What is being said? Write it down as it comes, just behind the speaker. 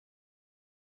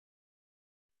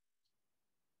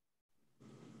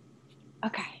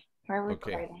Okay, we're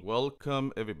Okay, recording.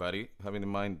 welcome everybody. Having in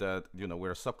mind that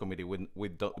we're a subcommittee, we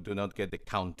do not get the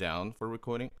countdown for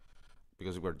recording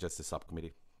because we're just a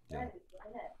subcommittee. You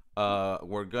know,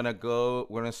 We're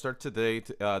gonna start today.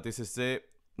 This is the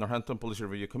Northampton Police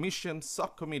Review Commission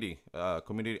subcommittee,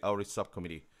 community outreach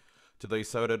subcommittee. Today is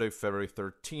Saturday, February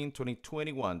 13,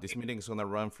 2021. This meeting is gonna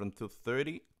run from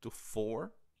 2:30 to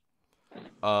 4.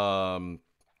 Um,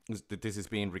 this is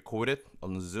being recorded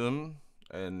on Zoom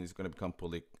and it's gonna become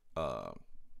public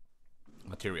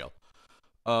material.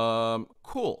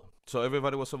 Cool. So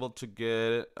everybody was able to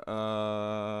get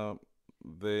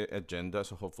the agenda,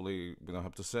 so hopefully we don't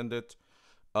have to send it.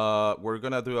 We're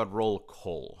gonna do a roll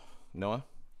call. Noah?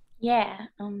 Yeah,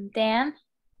 Dan,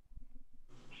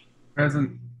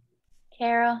 Present.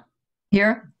 Carol,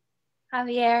 Here.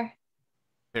 Javier,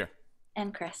 Here.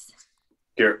 and Chris.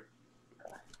 Here.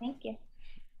 Thank you.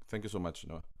 Thank you so much,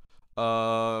 Noah.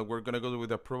 We're gonna go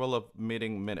with approval of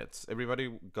meeting minutes. Everybody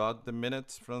got the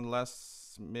minutes from the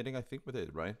last meeting? I think we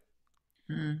did, right?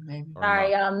 Maybe. Or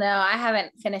Sorry, not? y'all. No, I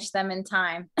haven't finished them in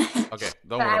time. Okay,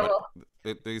 don't But worry I about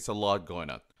it. There's a lot going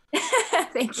on.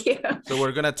 Thank you. So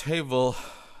we're gonna table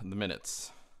the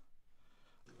minutes.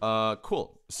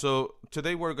 Cool. So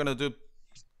today we're gonna do,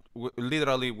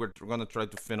 literally, we're gonna try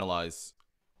to finalize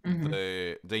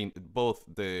both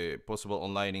the possible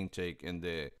online intake and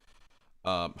the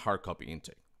hard copy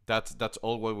intake. That's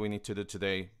all what we need to do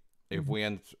today. If we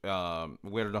end,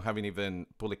 we're not having even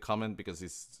public comment because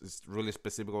it's really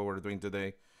specific what we're doing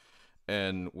today,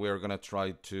 and we're gonna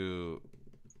try to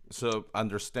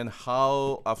understand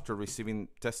how, after receiving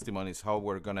testimonies, how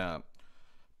we're gonna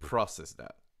process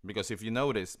that. Because if you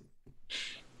notice,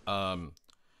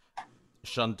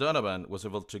 Sean Donovan was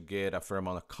able to get a fair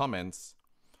amount of comments,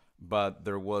 but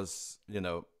there was,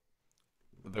 the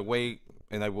way,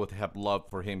 and I would have loved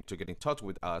for him to get in touch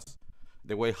with us,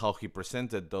 the way how he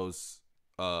presented those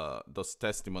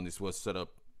testimonies was sort of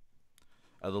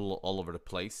a little all over the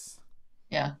place.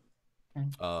 Yeah.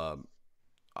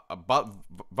 About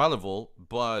valuable,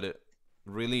 but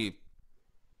really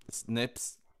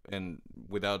snips, and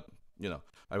without,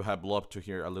 I would have loved to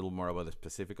hear a little more about the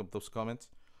specific of those comments.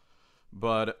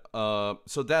 But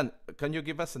so Dan, can you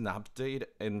give us an update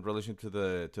in relation to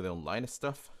the online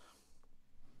stuff?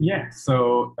 Yeah,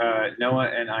 so Noah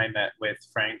and I met with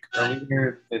Frank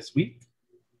earlier this week.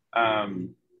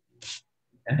 And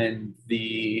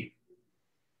the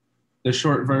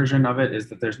short version of it is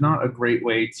that there's not a great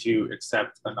way to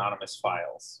accept anonymous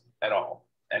files at all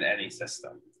in any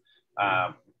system.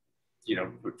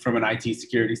 From an IT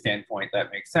security standpoint,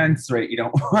 that makes sense, right? You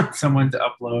don't want someone to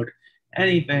upload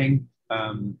anything.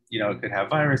 It could have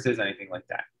viruses, anything like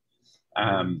that.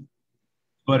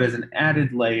 But as an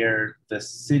added layer, the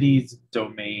city's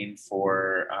domain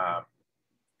for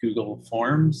Google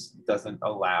Forms doesn't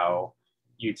allow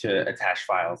you to attach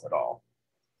files at all,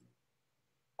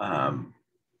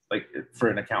 like for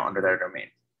an account under their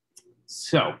domain.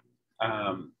 So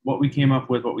what we came up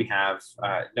with, what we have,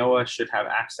 Noah should have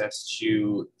access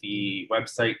to the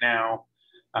website now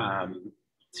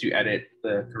to edit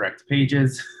the correct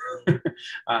pages,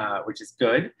 which is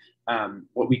good.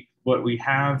 What we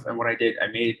have and what I did, I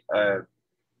made a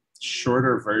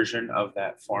shorter version of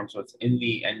that form, so it's in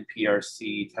the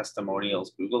NPRC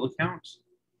testimonials Google account.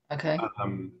 Okay.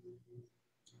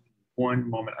 One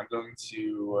moment, I'm going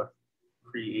to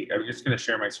create. I'm just going to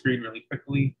share my screen really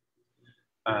quickly.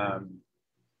 And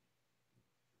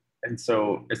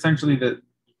so essentially,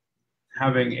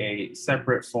 having a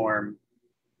separate form.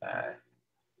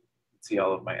 See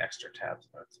all of my extra tabs.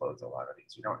 I'm going to close a lot of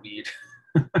these. We don't need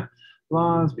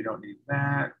laws. We don't need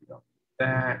that. We don't need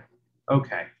that.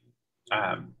 Okay.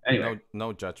 Anyway,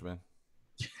 no judgment.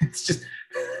 It's just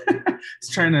it's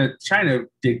trying to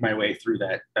dig my way through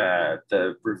that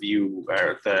the review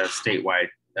or the statewide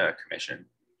commission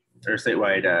or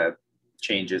statewide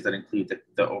changes that include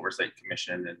the oversight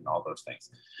commission and all those things.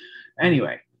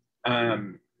 Anyway,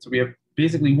 so we have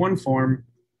basically one form,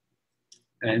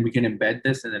 and we can embed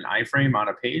this in an iframe on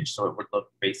a page. So it would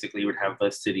look, basically would have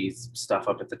the city's stuff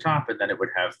up at the top, and then it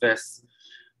would have this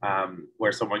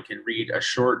where someone can read a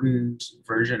shortened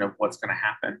version of what's going to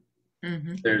happen.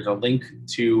 There's a link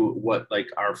to what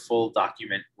our full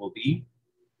document will be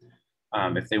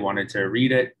if they wanted to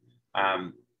read it.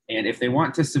 And if they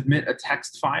want to submit a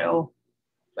text file,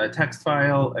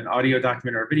 an audio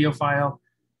document, or a video file,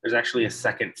 there's actually a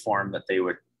second form that they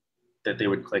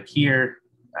would click here.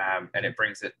 And it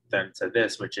brings them to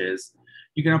this, which is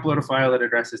you can upload a file that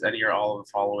addresses any or all of the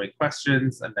following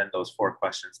questions, and then those 4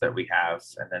 questions that we have,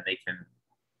 and then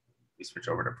we switch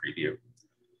over to preview.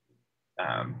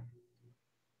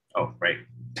 Oh, right.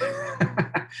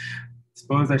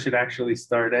 suppose I should actually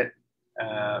start it.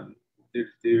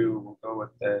 We'll go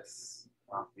with this.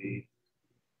 Copy,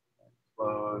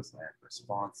 close, and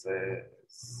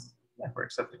responses. Yeah, we're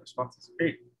accepting responses.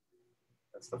 Great.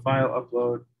 That's the file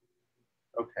upload.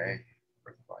 Okay,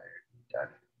 required. Done.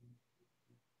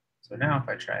 So now if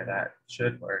I try that, it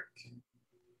should work.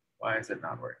 Why is it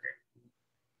not working?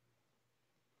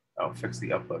 Oh, fix the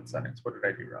upload settings. What did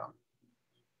I do wrong?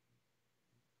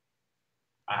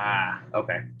 Ah,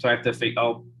 okay. So I have to fix.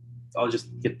 I'll just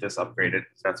get this upgraded.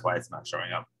 That's why it's not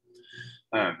showing up.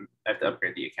 I have to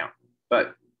upgrade the account,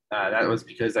 but that was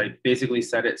because I basically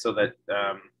set it so that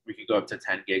we could go up to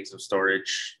 10 gigs of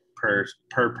storage per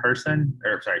person,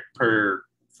 or sorry,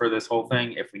 for this whole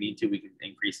thing. If we need to, we can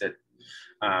increase it.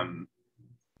 And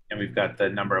we've got the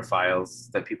number of files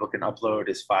that people can upload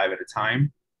is 5 at a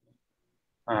time,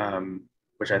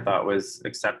 which I thought was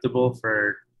acceptable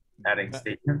for adding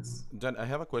statements. Then I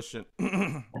have a question.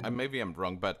 Maybe I'm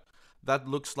wrong, but that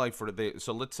looks like for the,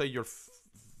 so let's say you're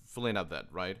filling out that,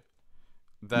 right?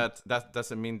 That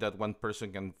doesn't mean that one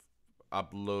person can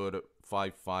upload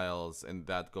 5 files and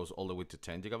that goes all the way to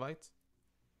 10 gigabytes?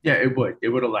 Yeah, it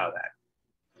would allow that.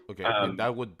 Okay, and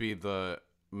that would be the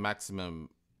maximum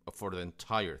for the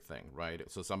entire thing, right?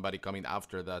 So somebody coming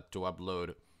after that to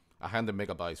upload 100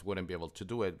 megabytes wouldn't be able to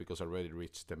do it because already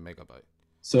reached the megabyte.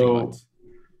 So gigabytes.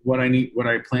 what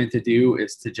I plan to do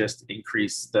is to just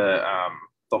increase the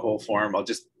whole form.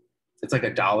 It's like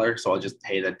 $1, so I'll just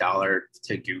pay the $1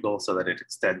 to Google so that it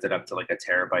extends it up to like a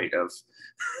terabyte of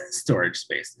storage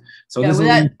space. So Yeah, this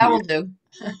well, will that will do.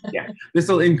 yeah, this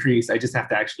will increase. I just have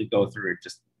to actually go through it,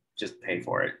 just pay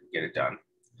for it, get it done.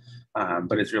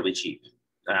 But it's really cheap.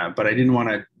 But I didn't want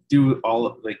to do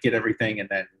get everything and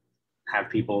then have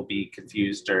people be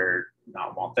confused or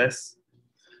not want this.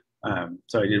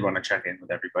 So I did want to check in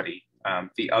with everybody.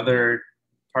 The other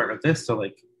part of this, so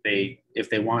like if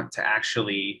they want to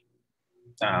actually,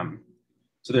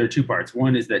 so there are 2 parts.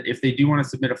 One is that if they do want to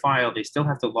submit a file, they still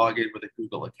have to log in with a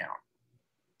Google account.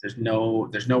 There's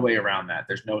no way around that.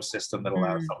 There's no system that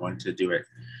allows someone to do it.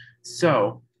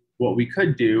 So what we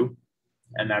could do,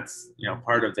 and that's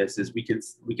part of this, is we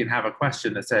can have a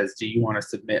question that says, do you want to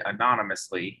submit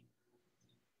anonymously,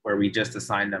 where we just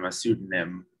assign them a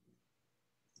pseudonym,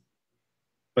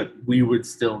 but we would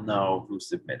still know who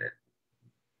submitted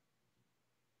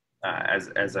as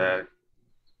the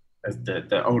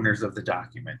owners of the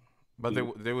document. But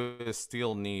they would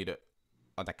still need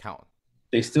an account.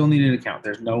 They still need an account.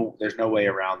 There's no way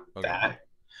around that.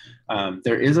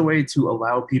 There is a way to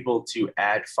allow people to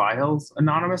add files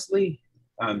anonymously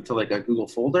to like a Google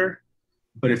folder,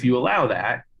 but if you allow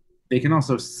that, they can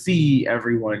also see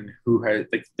everyone who has,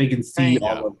 like, they can see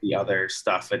all of the other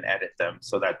stuff and edit them.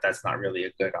 So that's not really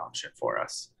a good option for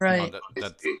us. Right.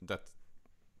 That's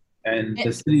And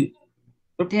the city.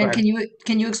 Dan,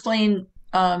 can you explain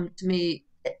to me,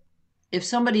 if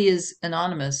somebody is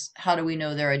anonymous, how do we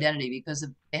know their identity? Because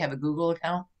they have a Google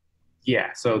account?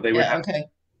 Yeah, so they would have, okay.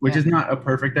 which is not a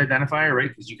perfect identifier, right?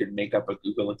 Because you can make up a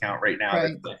Google account right now.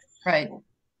 Right. That's Right.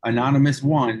 anonymous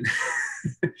one,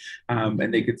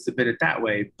 and they could submit it that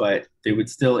way, but they would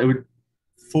still, it would,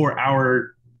 for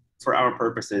our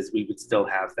purposes, we would still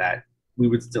have that, we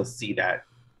would still see that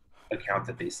account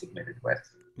that they submitted with.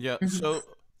 Yeah, so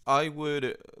I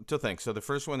would, 2 things. So the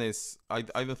first one is, I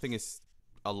don't think it's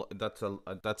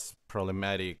that's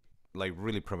problematic, like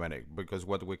really problematic, because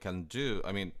what we can do,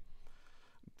 I mean,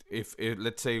 if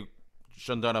let's say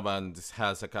Sean Donovan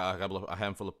has a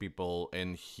handful of people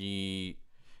and he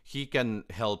can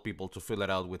help people to fill it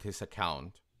out with his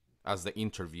account as the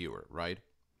interviewer, right?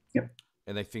 Yep.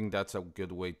 And I think that's a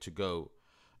good way to go.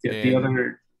 Yeah,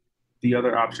 the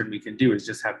other option we can do is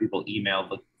just have people email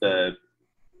the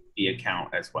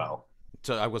account as well.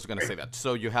 So I was going to say that.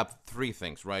 So you have 3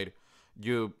 things, right?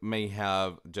 You may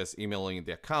have just emailing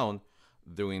the account,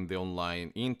 doing the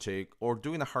online intake, or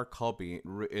doing a hard copy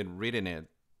and reading it,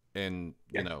 and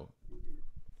you know.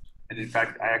 And in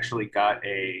fact, I actually got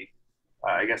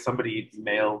I guess somebody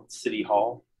mailed City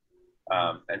Hall,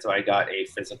 and so I got a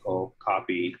physical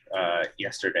copy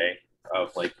yesterday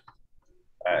of like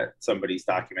somebody's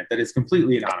document that is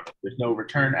completely anonymous. There's no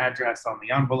return address on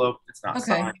the envelope. It's not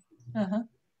signed.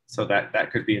 So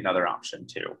that could be another option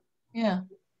too. Yeah.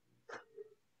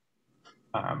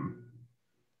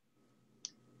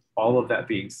 All of that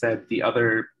being said, the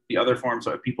other forms,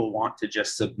 so if people want to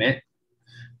just submit,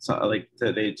 so like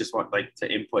they just want like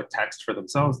to input text for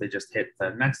themselves, they just hit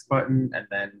the next button, and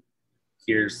then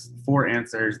here's 4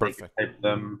 answers. Perfect. They can type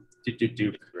them.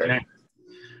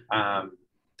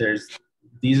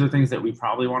 These are things that we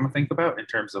probably want to think about in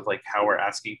terms of like how we're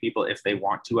asking people if they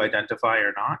want to identify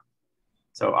or not.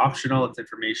 So optional, it's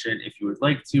information. If you would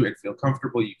like to and feel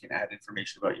comfortable, you can add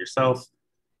information about yourself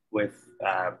with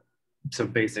some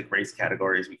basic race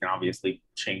categories. We can obviously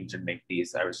change and make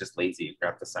these. I was just lazy and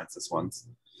grabbed the census ones.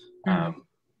 Add,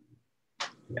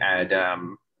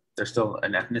 there's still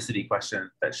an ethnicity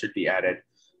question that should be added,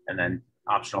 and then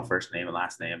optional first name and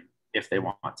last name if they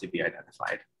want to be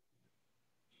identified.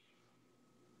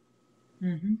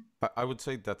 I would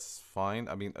say that's fine.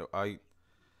 I mean,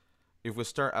 if we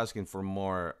start asking for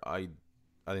more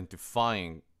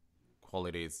identifying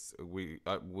qualities, we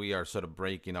are sort of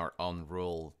breaking our own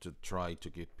rule to try to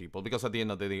get people, because at the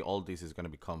end of the day, all this is going to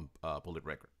become public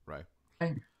record, right?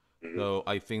 Right. So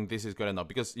I think this is good enough,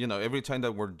 because every time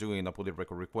that we're doing a public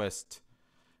record request,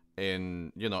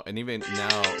 and and even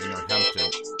now in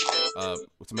Northampton, so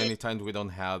many times we don't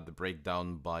have the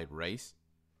breakdown by race,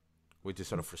 which is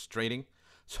sort of frustrating.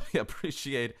 So I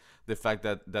appreciate the fact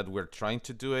that we're trying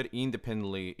to do it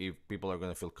independently if people are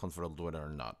going to feel comfortable doing it or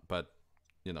not. But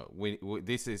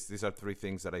these are three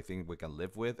things that I think we can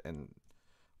live with, and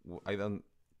I don't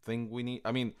think we need.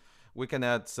 I mean, we can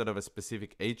add sort of a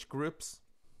specific age groups.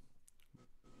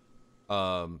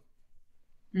 A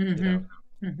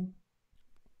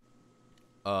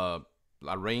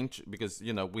range, because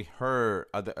we heard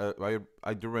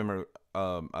I do remember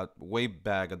way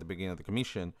back at the beginning of the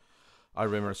commission, I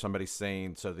remember somebody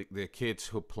saying, so the kids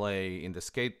who play in the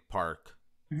skate park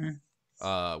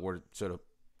were sort of,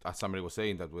 as somebody was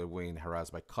saying, that we're being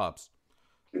harassed by cops.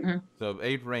 So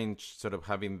age range, sort of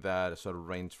having that sort of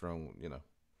range from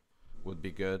would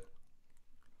be good.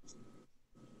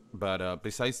 But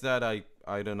besides that, I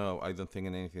don't know. I don't think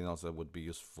anything else that would be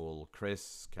useful.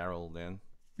 Chris, Carol, Dan.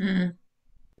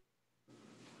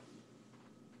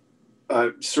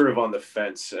 Sort of on the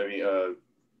fence. I mean,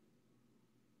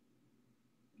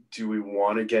 do we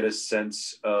want to get a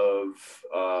sense of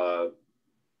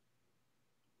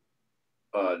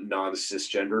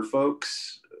non-cisgender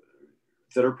folks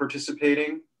that are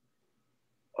participating?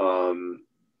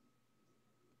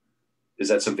 Is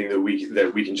that something that we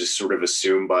can just sort of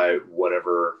assume by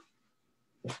whatever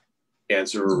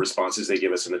answer or responses they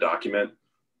give us in the document?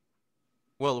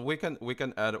 Well, we can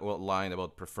add a line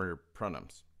about preferred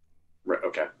pronouns. Right.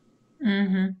 Okay.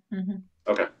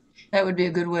 Okay. That would be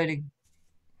a good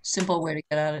simple way to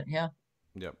get at it. Yeah.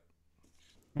 Yep.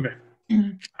 Okay.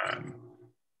 I'm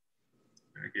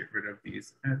gonna get rid of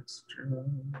these extra.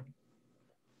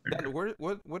 Dan, what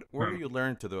do you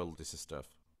learn to do all this stuff?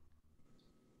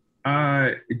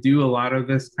 Do a lot of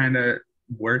this kind of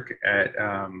work at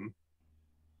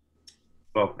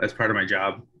well, as part of my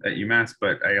job at UMass,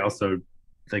 but I also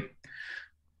like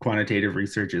quantitative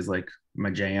research is like my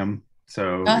jam.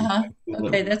 So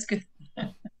okay, that's good.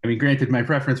 I mean, granted, my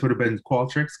preference would have been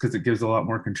Qualtrics because it gives a lot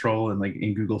more control, and like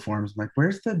in Google Forms, I'm like,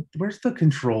 where's the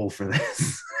control for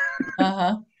this?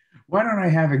 Why don't I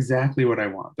have exactly what I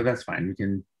want? But that's fine.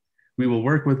 We will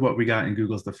work with what we got, and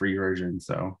Google's the free version,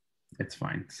 so it's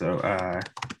fine. So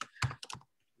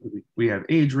we have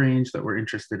age range that we're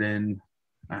interested in.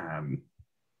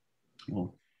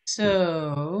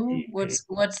 So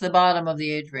what's the bottom of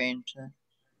the age range?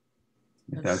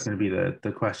 That's going to be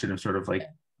the question of sort of like,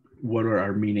 what are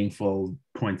our meaningful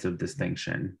points of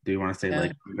distinction? Do you want to say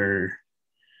like under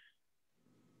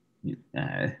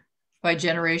by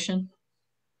generation?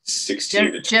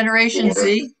 16 Generation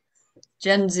Z?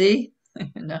 Gen Z?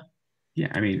 No.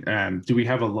 Yeah, I mean, do we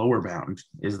have a lower bound?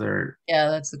 Is there? Yeah,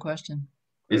 that's the question.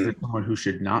 Is there someone who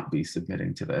should not be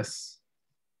submitting to this?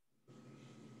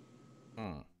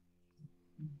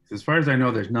 As far as I know,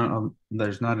 there's not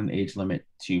an age limit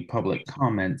to public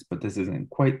comments, but this isn't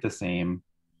quite the same.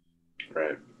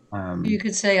 Right. You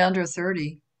could say under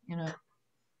 30. You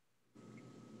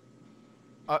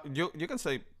can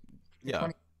say, yeah,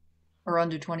 20, or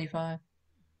under 25.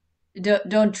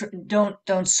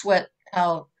 Don't sweat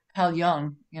how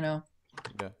young, Yeah.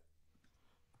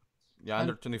 Yeah,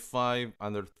 under 25,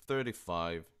 under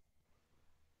 35.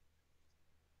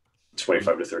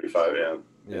 25 to 35, yeah.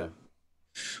 Yeah.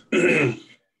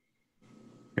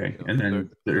 Okay, and then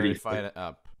 35 and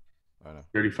up.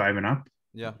 35 and up?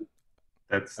 Yeah.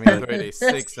 That's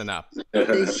 36 and up.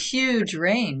 a huge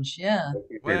range, yeah.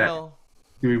 Well,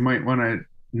 we might want to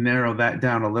narrow that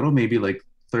down a little, maybe like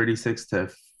 36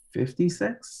 to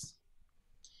 56?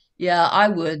 Yeah, I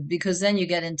would, because then you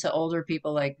get into older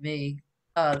people like me.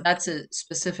 That's a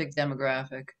specific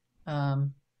demographic.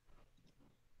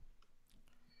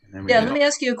 Let me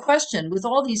ask you a question. With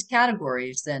all these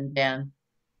categories then, Dan,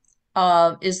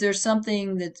 is there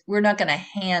something that we're not going to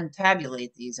hand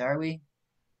tabulate these, are we?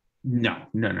 No.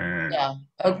 Yeah.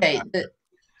 Okay.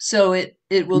 So it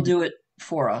will do it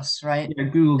for us, right? Yeah,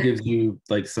 Google gives you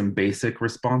like some basic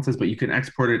responses, but you can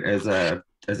export it as a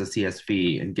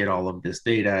CSV and get all of this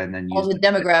data and then All use the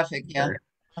demographic, yeah.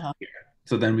 Yeah.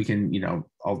 So then we can,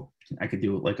 I could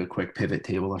do like a quick pivot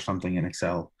table or something in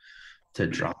Excel to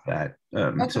drop that.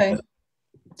 Okay.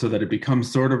 So that it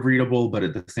becomes sort of readable, but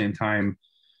at the same time,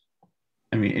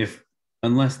 I mean,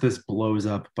 unless this blows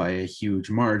up by a huge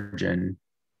margin,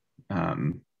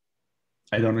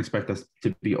 I don't expect us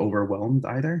to be overwhelmed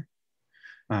either.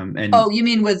 And Oh, you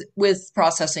mean with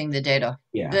processing the data?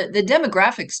 yeah, The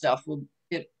demographic stuff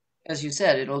as you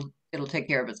said, it'll take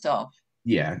care of itself.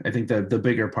 yeah, I think the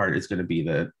bigger part is going to be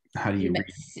the how do you read?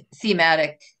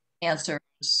 Thematic answers.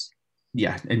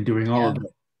 Yeah, and doing all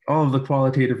of the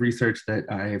qualitative research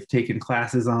that I've taken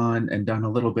classes on and done a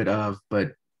little bit of,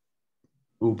 but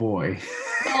oh boy.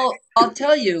 Well, I'll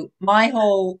tell you, my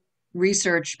whole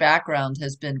research background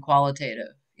has been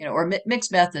qualitative, or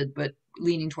mixed method, but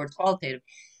leaning towards qualitative.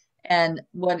 And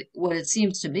what it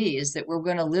seems to me is that we're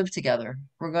going to live together.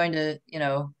 We're going to,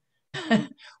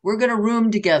 we're going to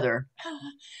room together,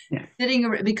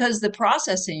 because the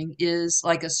processing is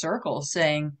like a circle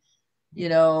saying,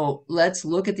 let's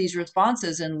look at these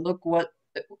responses and look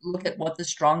at what the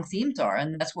strong themes are,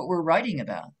 and that's what we're writing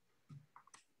about.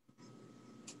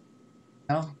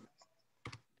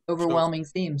 Overwhelming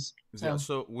themes.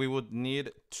 So we would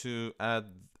need to add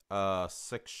a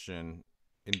section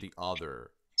in the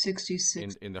other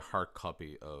 66 in the hard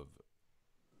copy of.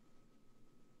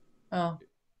 Oh.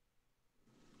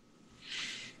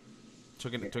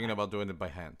 Talking about doing it by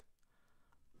hand.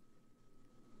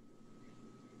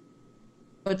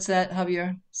 What's that,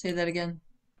 Javier? Say that again.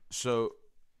 So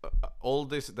all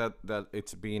this that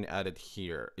it's being added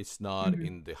here, it's not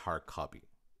in the hard copy.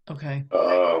 Okay.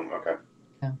 Okay.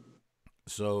 Yeah.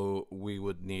 So we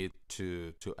would need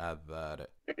to add that.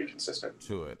 Be consistent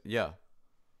to it. Yeah.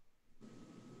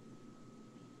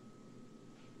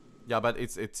 Yeah, but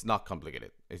it's not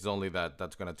complicated. It's only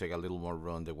that's gonna take a little more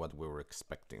run than what we were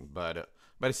expecting. But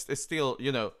it's still,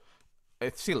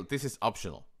 this is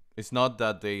optional. It's not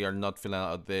that they are not filling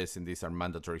out this and these are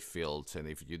mandatory fields, and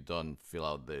if you don't fill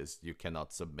out this, you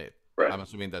cannot submit. Right. I'm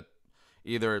assuming that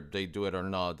either they do it or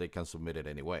not, they can submit it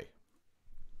anyway.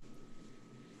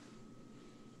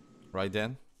 Right,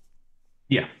 Dan?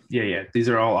 Yeah. These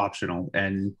are all optional,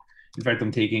 and in fact,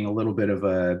 I'm taking a little bit of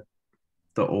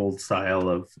the old style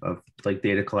of like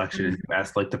data collection and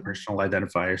ask like the personal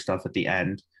identifier stuff at the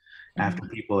end after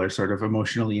people are sort of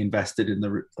emotionally invested in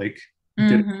the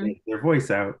getting their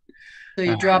voice out. So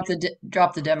you drop the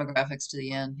demographics to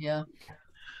the end, yeah.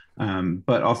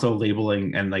 But also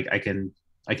labeling, and like I can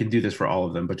do this for all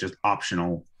of them, but just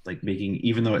optional, like making,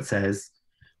 even though it says,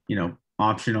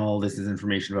 optional, this is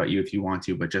information about you if you want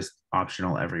to, but just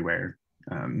optional everywhere.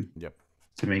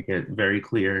 To make it very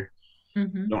clear. You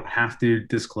don't have to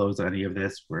disclose any of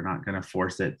this. We're not going to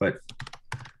force it, but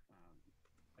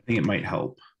I think it might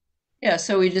help. Yeah,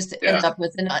 so we just end up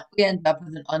with an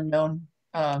unknown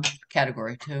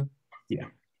category too. Yeah.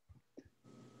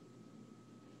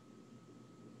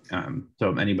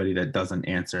 So anybody that doesn't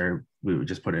answer, we would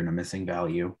just put in a missing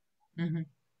value. So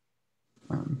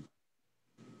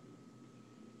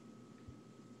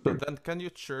then, can you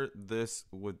share this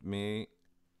with me?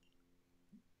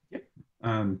 Yep.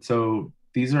 So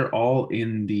these are all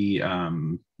in the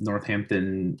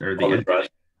Northampton or the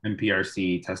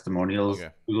NPRC testimonials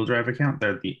Google Drive account.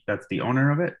 That's the owner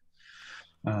of it.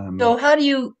 So how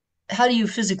do you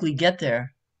physically get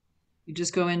there? You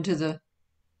just go into the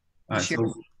shared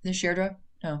drive?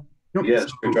 No. Nope. Yeah,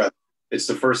 shared drive. It's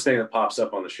the first thing that pops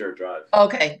up on the shared drive.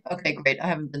 Okay, great. I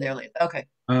haven't been there lately. Okay.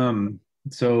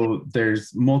 So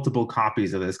there's multiple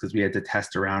copies of this because we had to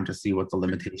test around to see what the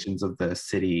limitations of the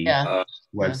city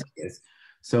website is.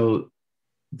 So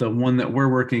the one that we're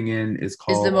working in is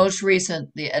the most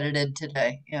recent, the edited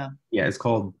today. Yeah. Yeah, it's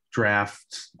called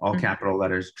Draft, all capital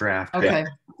letters, Draft. Okay.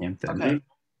 Okay.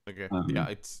 Yeah,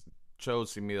 it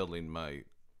shows immediately in my.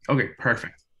 Okay,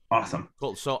 perfect. Awesome.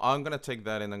 Cool. So I'm gonna take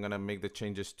that and I'm gonna make the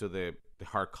changes to the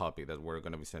hard copy that we're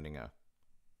gonna be sending out.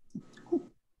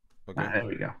 Okay. There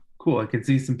we go. Cool. I can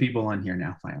see some people on here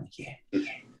now. Finally, yeah.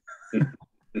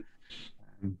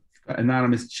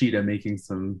 Anonymous cheetah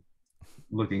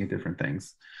looking at different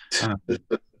things.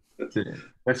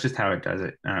 That's just how it does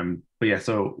it. But yeah,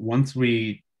 so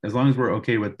as long as we're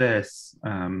okay with this,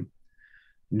 I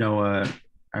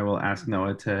will ask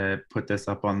Noah to put this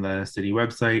up on the city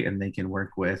website, and they can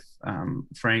work with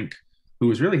Frank, who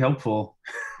was really helpful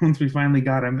once we finally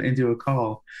got him into a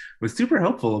call. Was super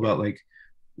helpful about like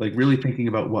really thinking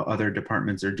about what other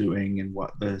departments are doing and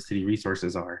what the city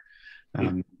resources are.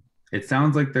 It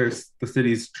sounds like the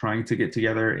city's trying to get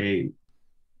together a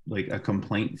like a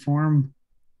complaint form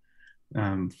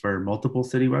for multiple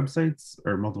city websites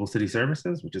or multiple city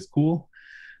services, which is cool.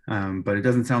 But it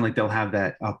doesn't sound like they'll have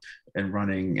that up and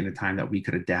running in a time that we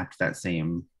could adapt that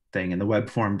same thing. And the web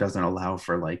form doesn't allow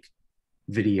for like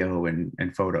video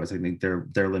and photos. I think their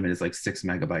limit is like 6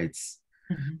 megabytes,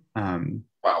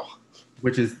 Wow.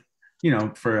 which is, you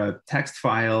know, for a text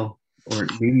file or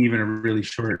maybe even a really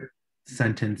short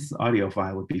sentence audio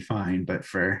file would be fine. But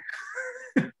for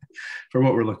for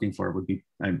what we're looking for would be,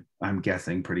 I'm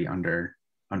guessing, pretty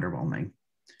underwhelming.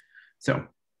 So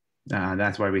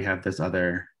that's why we have this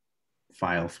other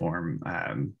file form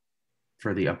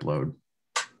for the upload.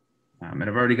 And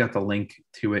I've already got the link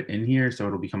to it in here, so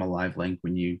it'll become a live link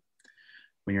when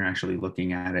you're actually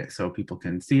looking at it, so people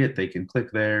can see it. They can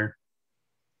click there,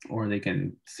 or they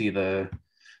can see the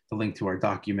link to our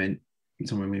document.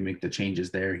 So when we make the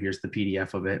changes there, here's the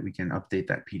PDF of it. We can update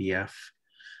that PDF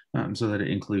so that it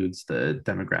includes the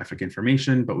demographic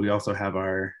information, but we also have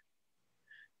our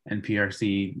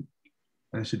NPRC.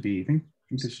 That should be, I think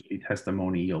this should be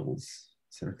testimonials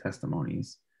instead of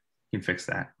testimonies. You can fix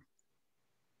that.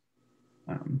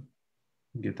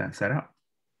 Get that set up.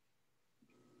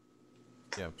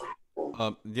 Yeah.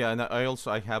 Yeah, and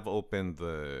I have opened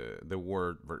the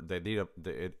Word, the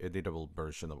editable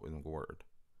version of in Word.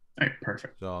 All right,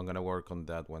 perfect. So I'm gonna work on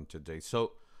that one today.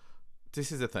 So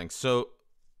this is the thing. So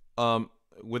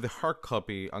with the hard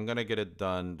copy, I'm gonna get it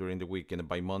done during the week, and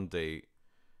by Monday,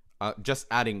 just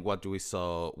adding what we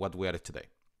added today.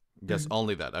 Just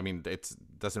only that. I mean, it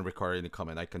doesn't require any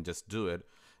comment. I can just do it.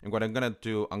 And what I'm gonna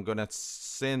do, I'm gonna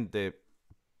send the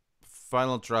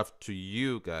final draft to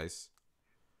you guys.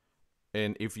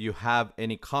 And if you have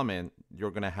any comment,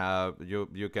 you're gonna have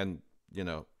you can, you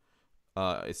know,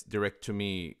 it's direct to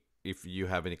me if you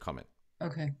have any comment.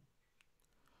 Okay.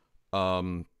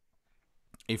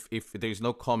 If there is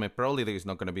no comment, probably there is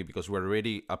not gonna be, because we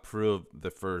already approved the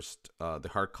first the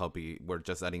hard copy. We're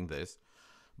just adding this.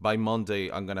 By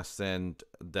Monday, I'm gonna send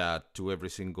that to every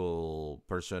single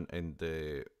person in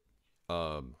the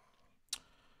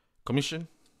commission,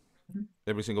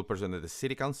 every single person at the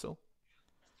city council,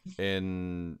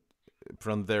 and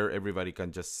from there, everybody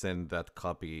can just send that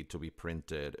copy to be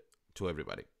printed to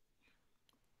everybody.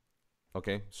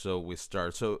 Okay, so we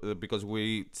start. So because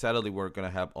sadly we're gonna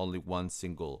have only one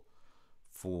single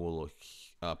full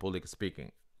public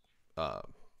speaking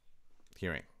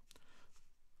hearing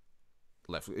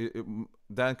left.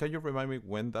 Dan, can you remind me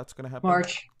when that's gonna happen?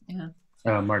 March. Yeah.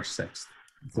 March 6th.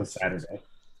 It's a Saturday.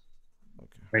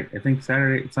 Okay. Right, I think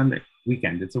Saturday, Sunday,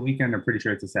 weekend. It's a weekend. I'm pretty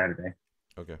sure it's a Saturday.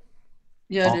 Okay.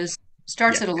 Yeah, it is.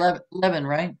 Starts Yeah. at 11,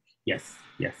 right? Yes.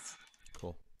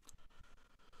 Cool.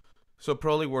 So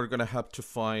probably we're gonna have to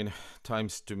find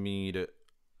times to meet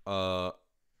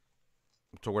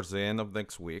towards the end of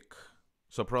next week.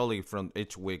 So probably from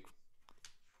each week,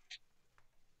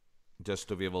 just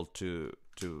to be able to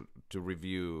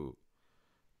review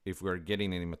if we're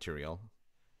getting any material.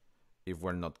 If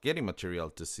we're not getting material,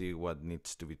 to see what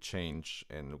needs to be changed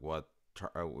and what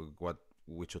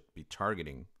we should be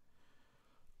targeting.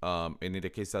 And in the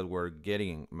case that we're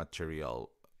getting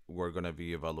material, we're gonna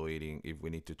be evaluating if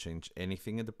we need to change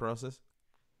anything in the process.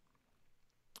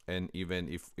 And even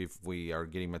if we are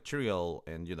getting material,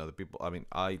 and you know, the people, I mean,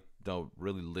 I know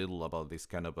really little about this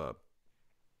kind of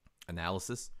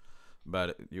analysis,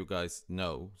 but you guys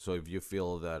know. So if you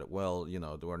feel that, well, you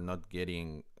know, we're not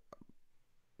getting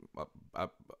I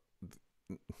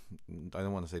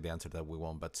don't want to say the answer that we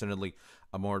want, but certainly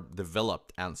a more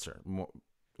developed answer.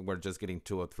 We're just getting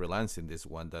 2 or 3 lines in this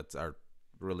one that are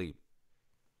really,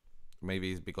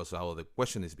 maybe it's because of how the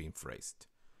question is being phrased.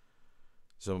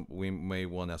 So we may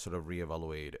want to sort of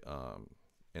reevaluate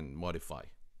and modify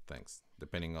things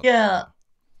depending on. Yeah.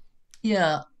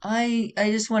 I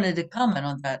just wanted to comment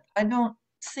on that. I don't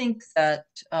think that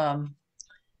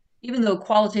even though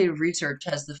qualitative research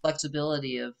has the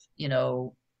flexibility of, you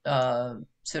know,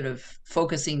 sort of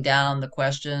focusing down the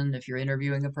question if you're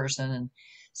interviewing a person and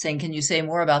saying, can you say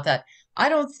more about that? I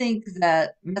don't think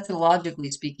that,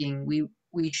 methodologically speaking,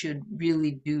 we should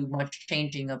really do much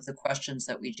changing of the questions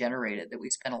that we generated, that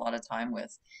we spent a lot of time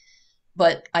with.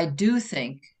 But I do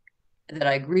think that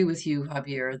I agree with you,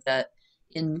 Javier, that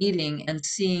in meeting and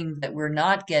seeing that we're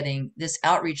not getting, this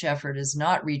outreach effort is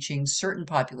not reaching certain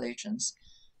populations,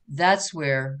 that's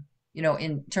where, you know,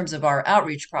 in terms of our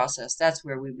outreach process, that's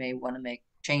where we may want to make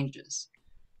changes.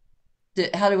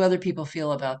 How do other people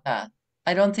feel about that?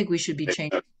 I don't think we should be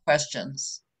changing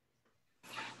questions.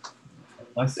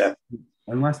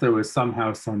 Unless there was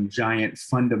somehow some giant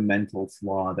fundamental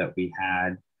flaw that we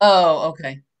had. Oh,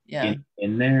 okay. Yeah.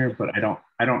 In there, but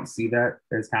I don't see that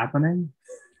as happening.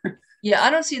 Yeah,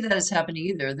 I don't see that as happening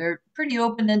either. They're pretty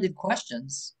open-ended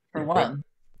questions for one. Yeah.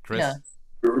 Chris?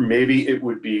 Or maybe it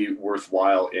would be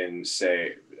worthwhile in,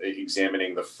 say,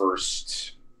 examining the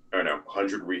first, I don't know,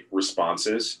 100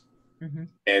 responses Hmm.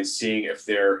 and seeing if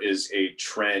there is a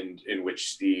trend in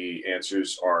which the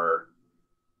answers are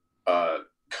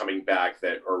coming back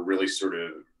that are really sort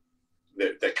of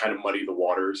that kind of muddy the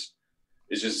waters.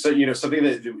 It's just something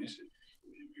that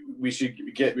we should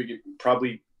get. We could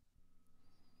probably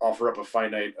offer up a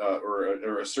finite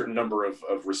or a certain number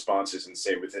of responses and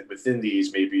say within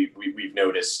these maybe we've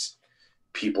noticed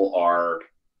people are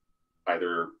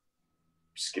either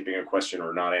skipping a question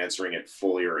or not answering it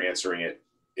fully or answering it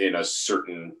in a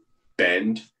certain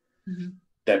bend Hmm.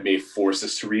 that may force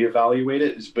us to reevaluate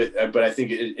it. But I think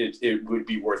it would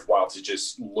be worthwhile to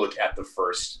just look at the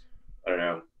first, I don't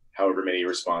know, however many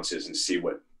responses and see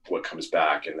what comes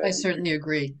back. And I then certainly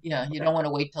agree. Yeah, you don't want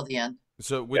to wait till the end.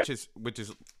 So Yeah. which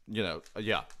is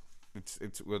yeah,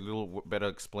 it's a little better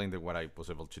explained than what I was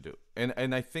able to do.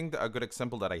 And I think that a good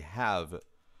example that I have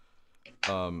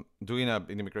doing an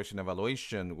immigration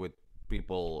evaluation with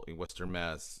people in Western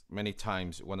Mass, many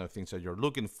times one of the things that you're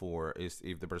looking for is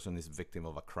if the person is victim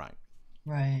of a crime.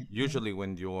 Right. Usually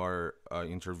when you are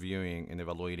interviewing and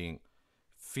evaluating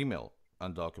female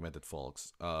undocumented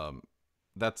folks,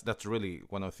 that's really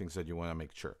one of the things that you want to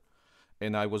make sure.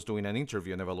 And I was doing an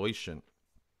interview and evaluation,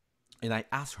 and I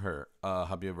asked her,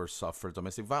 have you ever suffered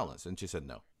domestic violence? And she said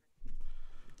no.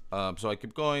 So I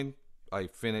kept going. I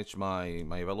finished my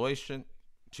evaluation.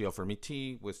 She offered me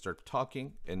tea. We started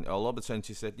talking, and all of a sudden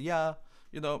she said, "Yeah,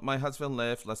 my husband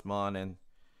left last month, and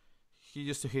he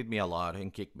used to hit me a lot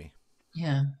and kick me."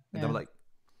 Yeah. And Yeah. I'm like,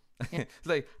 Yeah.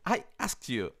 like I asked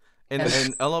you, and Yes.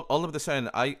 and all of a sudden,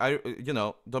 I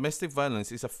domestic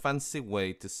violence is a fancy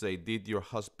way to say, did your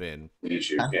husband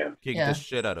issue, Yeah. yeah. kick Yeah. the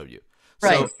shit out of you?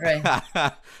 Right, So,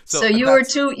 right. so So you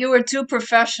that's were too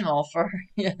professional for her.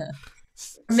 Yeah.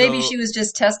 Maybe so she was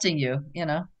just testing you, you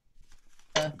know.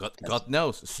 God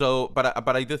knows. So,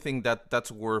 but I do think that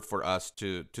that's worth for us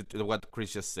to what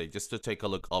Chris just said, just to take a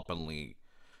look openly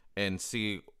and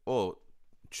see. Oh,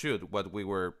 shoot! What we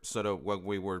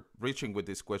were reaching with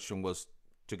this question was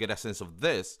to get a sense of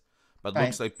this, but Right.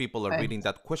 looks like people are Right. reading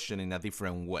that question in a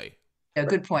different way. Yeah,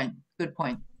 good point. Good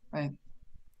point. Right.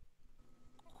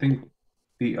 I think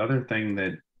the other thing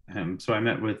that, so I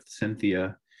met with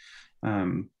Cynthia.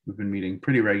 We've been meeting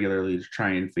pretty regularly to try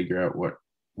and figure out what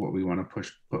we want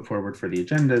to put forward for the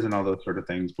agendas and all those sort of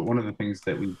things. But one of the things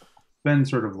that we've been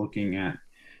sort of looking at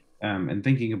and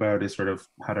thinking about is sort of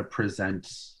how to present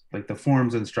like the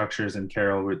forms and structures. And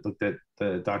Carol, we looked at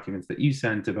the documents that you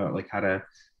sent about like how to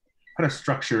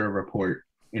structure a report,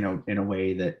 in a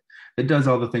way that does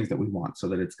all the things that we want, so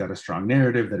that it's got a strong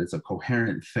narrative, that it's a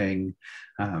coherent thing.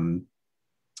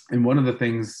 And one of the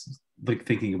things, like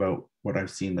thinking about what I've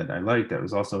seen that I liked, that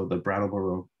was also the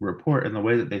Brattleboro report and the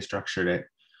way that they structured it.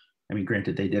 I mean,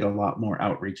 granted, they did a lot more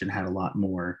outreach and had a lot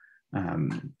more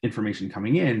information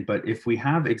coming in, but if we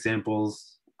have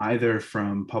examples either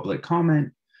from public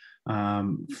comment,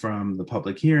 from the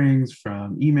public hearings,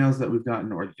 from emails that we've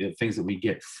gotten, or the things that we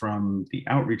get from the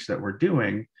outreach that we're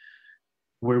doing,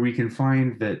 where we can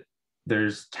find that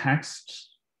there's text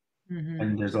Hmm.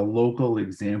 and there's a local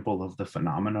example of the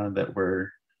phenomena that we're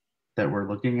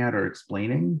looking at or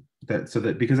explaining, that so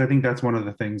that, because I think that's one of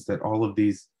the things that all of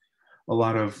these, a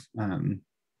lot of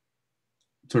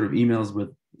sort of emails with,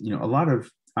 a lot of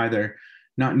either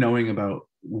not knowing about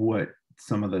what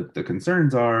some of the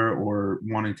concerns are, or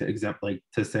wanting to exempt, like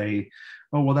to say,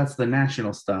 oh, well, that's the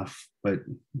national stuff, but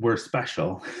we're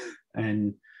special.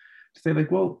 And to say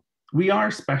like, well, we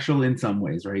are special in some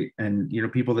ways, right? And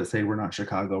people that say we're not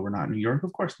Chicago, we're not New York,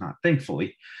 of course not,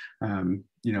 thankfully.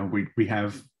 We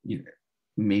have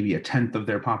maybe a tenth of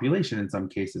their population in some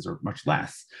cases, or much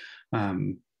less.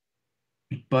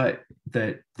 But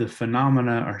that the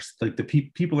phenomena are like the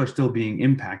people are still being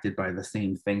impacted by the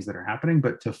same things that are happening.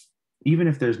 But even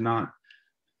if there's not,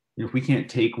 if we can't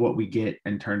take what we get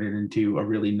and turn it into a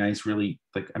really nice, really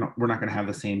like, we're not going to have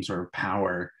the same sort of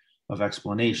power of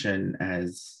explanation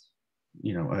as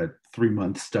a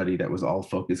 3-month study that was all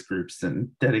focus groups and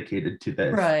dedicated to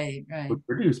this Right, right. would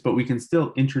produce. But we can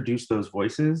still introduce those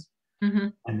voices, Hmm.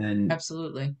 and then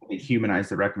Absolutely. humanize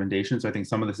the recommendations. So I think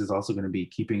some of this is also going to be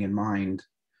keeping in mind,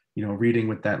 reading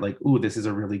with that, like, ooh, this is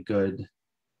a really good,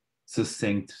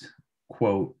 succinct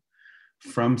quote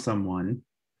from someone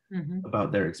Hmm.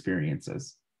 about their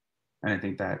experiences. And I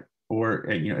think that, or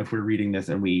if we're reading this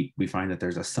and we find that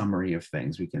there's a summary of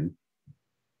things, we can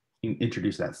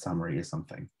introduce that summary as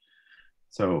something.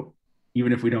 So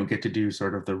even if we don't get to do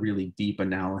sort of the really deep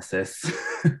analysis,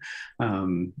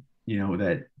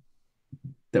 that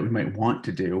that we might want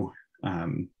to do,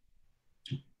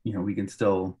 we can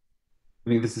still, I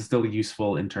think this is still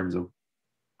useful in terms of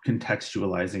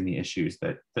contextualizing the issues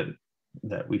that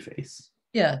we face.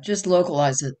 Yeah, just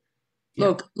localize it.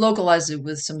 Yeah. Localize it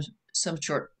with some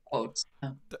short quotes.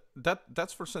 Yeah.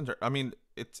 That's for center. I mean,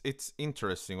 it's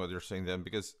interesting what you're saying then,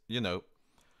 because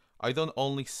I don't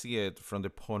only see it from the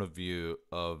point of view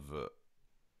of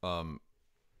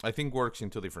I think works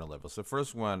in two different levels. The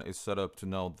first one is set up to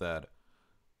know that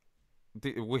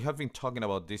we have been talking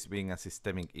about this being a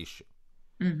systemic issue,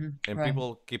 and Right.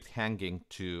 people keep hanging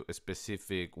to a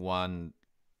specific one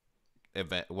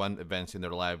event in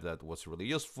their life that was really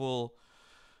useful,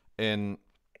 and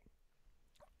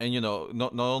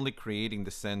not only creating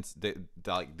the sense that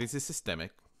like this is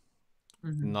systemic,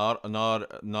 not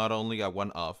only a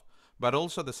one-off, but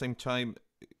also at the same time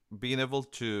being able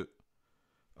to,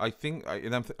 I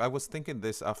was thinking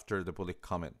this after the public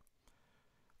comment.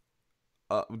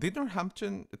 Did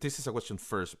Northampton, this is a question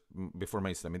first before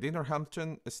my statement, did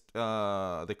Northampton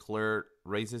declare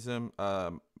racism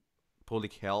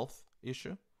public health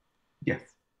issue? Yes.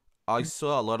 I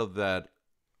saw a lot of that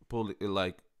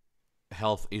like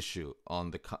health issue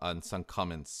on some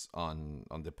comments on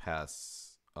the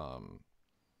past.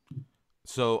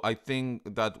 So I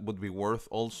think that would be worth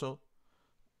also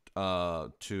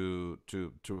to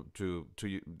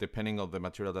depending on the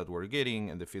material that we're getting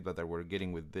and the feedback that we're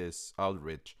getting with this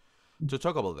outreach, to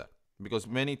talk about that, because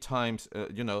many times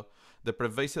how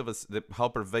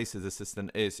pervasive the system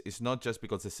is not just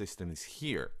because the system is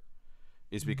here,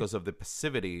 it's because of the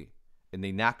passivity and the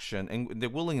inaction and the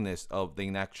willingness of the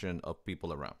inaction of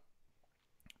people around,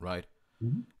 right?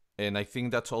 And I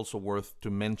think that's also worth to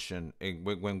mention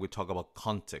when we talk about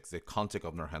context, the context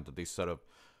of Northampton, this sort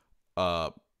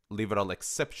of liberal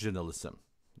exceptionalism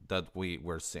that we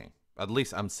were seeing. At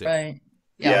least I'm seeing. Right.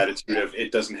 The Yeah. attitude of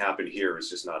it doesn't happen here is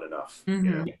just not enough.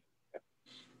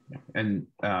 And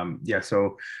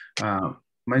so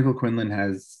Michael Quinlan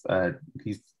has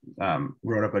he's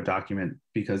wrote up a document,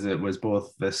 because it was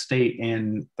both the state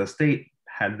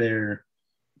had their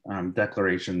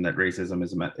declaration that racism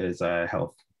is a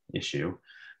health issue,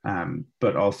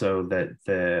 but also that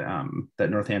that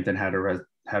Northampton had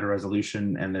a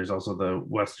resolution, and there's also the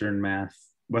Western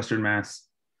Mass,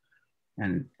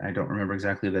 and I don't remember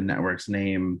exactly the network's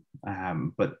name,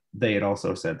 but they had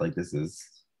also said like this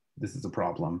is a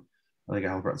problem, like a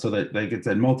health problem. So that like it's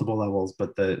at multiple levels,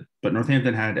 but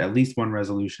Northampton had at least one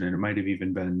resolution, and it might have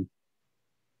even been,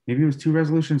 maybe it was two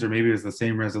resolutions, or maybe it was the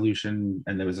same resolution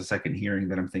and there was a second hearing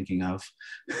that I'm thinking of,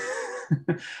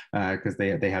 because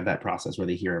they have that process where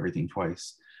they hear everything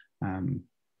twice.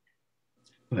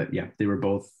 But yeah, they were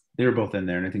both in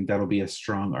there, and I think that'll be a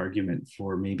strong argument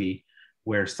for maybe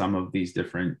where some of these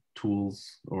different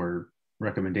tools or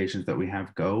recommendations that we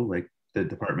have go. Like the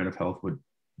Department of Health would,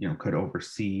 could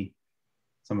oversee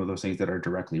some of those things that are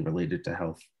directly related to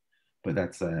health. But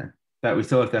that's that we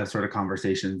still have to have sort of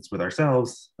conversations with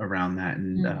ourselves around that,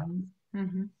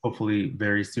 and hopefully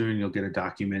very soon you'll get a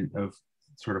document of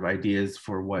sort of ideas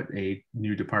for what a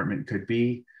new department could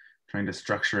be, trying to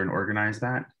structure and organize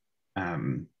that,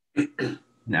 and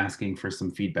asking for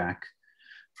some feedback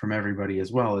from everybody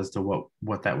as well as to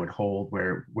what that would hold,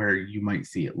 where you might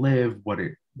see it live, what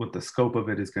the scope of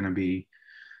it is going to be,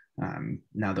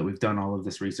 now that we've done all of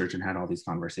this research and had all these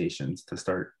conversations, to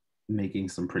start making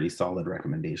some pretty solid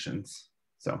recommendations.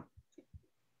 So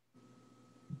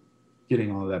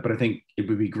getting all of that, but I think it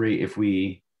would be great if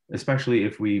we, especially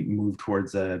if we move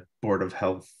towards a Board of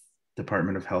Health,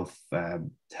 Department of Health,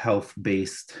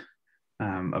 health-based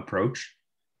approach,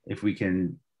 if we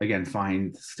can again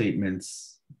find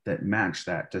statements that match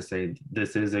that, to say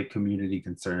this is a community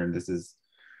concern, this is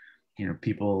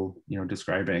people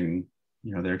describing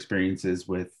their experiences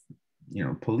with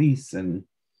police and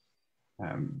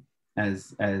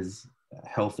as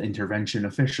health intervention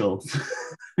officials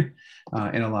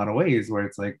in a lot of ways, where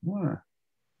it's like,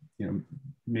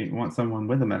 may want someone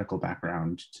with a medical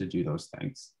background to do those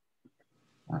things.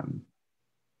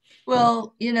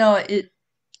 Well,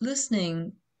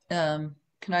 listening, can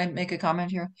I make a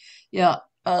comment here? Yeah,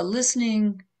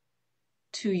 listening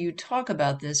to you talk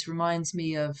about this reminds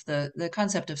me of the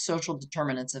concept of social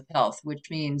determinants of health, which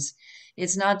means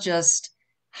it's not just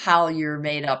how you're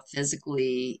made up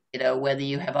physically, whether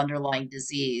you have underlying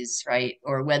disease, right?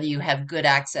 Or whether you have good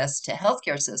access to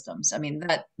healthcare systems. I mean,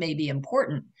 that may be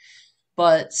important,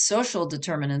 but social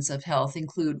determinants of health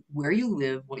include where you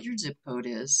live, what your zip code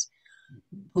is.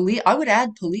 I would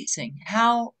add policing,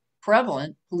 how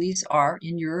prevalent police are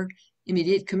in your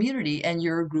immediate community and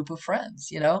your group of friends.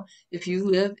 If you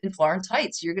live in Florence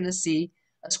Heights, you're going to see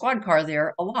a squad car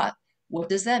there a lot. What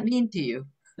does that mean to you?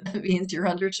 That means you're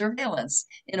under surveillance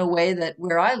in a way that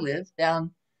where I live,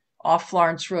 down off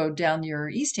Florence Road, down near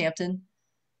East Hampton,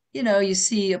 you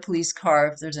see a police car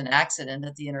if there's an accident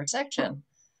at the intersection.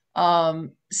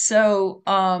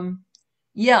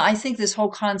 Yeah, I think this whole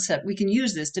concept, we can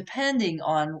use this depending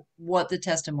on what the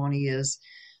testimony is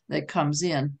that comes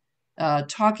in,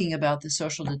 talking about the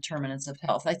social determinants of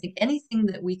health. I think anything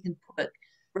that we can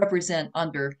represent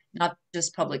under not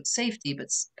just public safety, but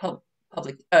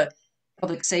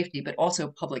public safety, but also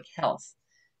public health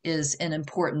is an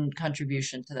important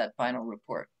contribution to that final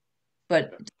report.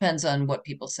 But it depends on what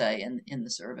people say in the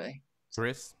survey.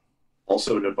 Chris?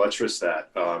 Also, to buttress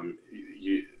that,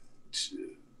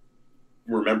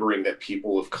 remembering that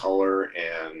people of color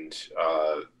and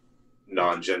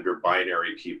non-gender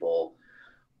binary people,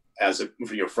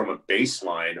 from a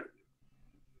baseline,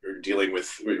 are dealing with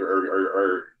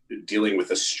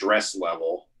a stress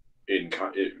level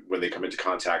when they come into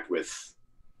contact with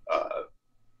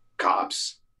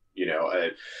cops.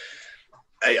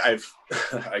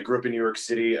 I grew up in New York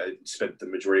City. I spent the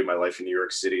majority of my life in New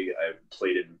York City. I've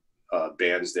played in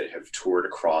bands that have toured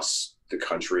across the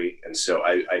country. And so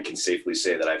I can safely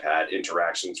say that I've had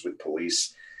interactions with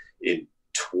police in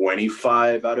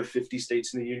 25 out of 50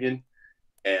 states in the union.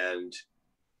 And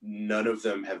none of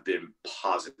them have been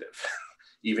positive,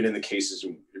 even in the cases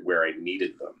where I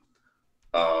needed them.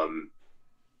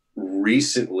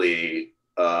 Recently,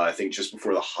 I think just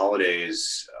before the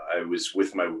holidays, I was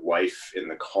with my wife in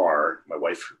the car. My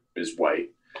wife is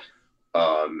white.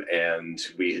 And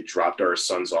we had dropped our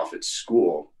sons off at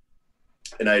school.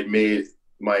 And I'd made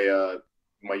my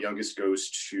youngest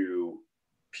goes to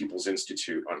People's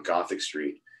Institute on Gothic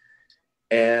Street.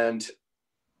 And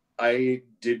I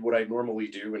did what I normally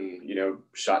do and,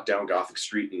 shot down Gothic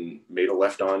Street and made a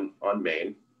left on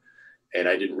Main. And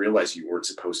I didn't realize you weren't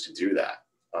supposed to do that.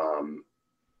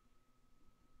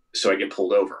 So I get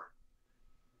pulled over.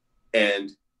 And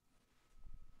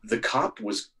the cop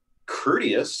was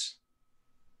courteous,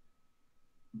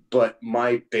 but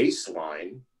my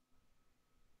baseline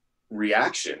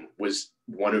reaction was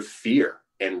one of fear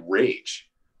and rage,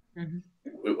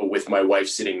 with my wife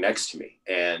sitting next to me.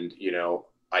 And,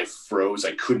 I froze.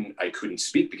 I couldn't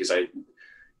speak because I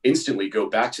instantly go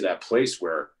back to that place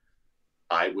where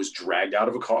I was dragged out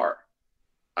of a car.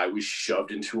 I was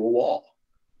shoved into a wall.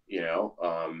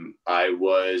 I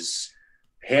was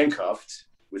handcuffed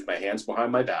with my hands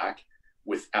behind my back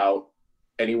without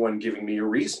anyone giving me a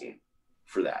reason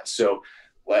for that. So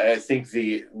I think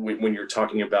when you're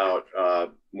talking about,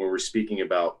 when we're speaking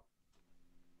about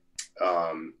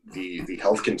the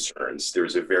health concerns,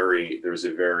 there's a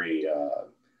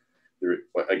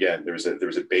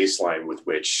baseline with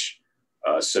which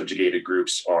subjugated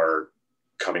groups are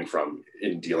coming from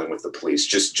in dealing with the police.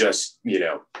 Just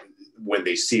when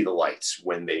they see the lights,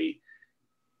 when they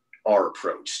are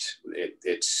approached,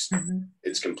 it's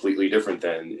completely different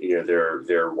than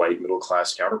their white middle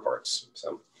class counterparts.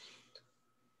 So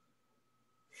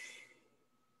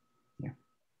yeah,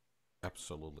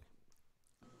 Absolutely.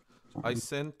 I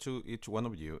sent to each one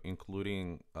of you,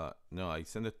 including I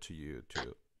sent it to you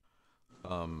too.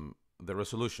 The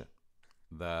resolution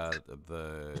that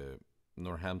the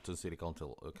Northampton City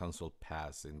Council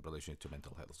passed in relation to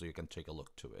mental health, so you can take a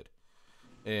look to it.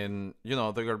 And there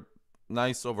are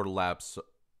nice overlaps.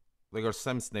 There are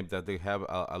some snips that they have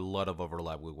a lot of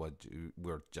overlap with what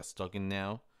we're just talking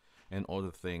now, and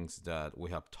other things that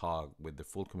we have talked with the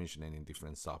full commission and in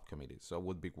different subcommittees. So it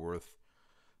would be worth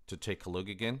to take a look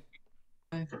again.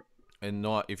 And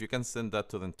Noah, if you can send that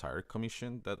to the entire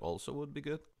commission, that also would be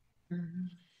good.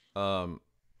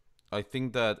 I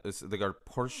think that there are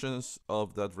portions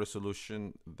of that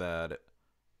resolution that,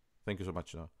 thank you so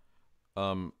much,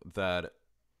 Noah, that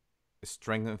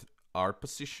strengthen our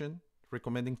position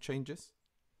recommending changes.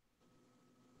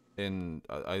 And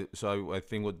I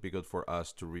think it would be good for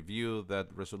us to review that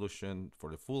resolution for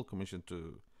the full commission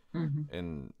to,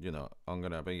 and I'm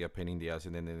gonna be a pain in the ass,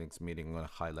 and then the next meeting I'm gonna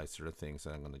highlight certain things,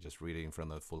 and I'm gonna just read it in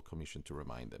front of the full commission to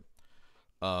remind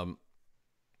them,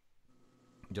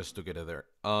 just to get it there.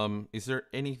 Is there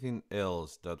anything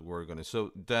else that we're gonna?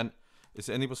 So then, is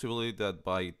there any possibility that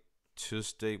by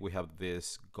Tuesday we have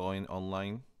this going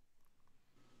online?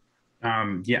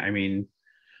 Yeah, I mean,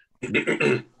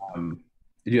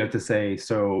 you have to say,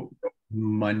 so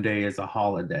Monday is a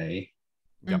holiday.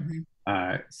 Yep.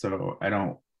 So I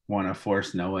don't want to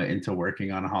force Noah into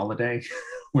working on a holiday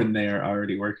when they're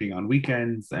already working on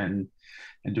weekends and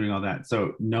doing all that.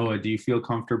 So Noah, do you feel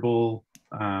comfortable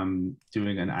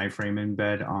doing an iframe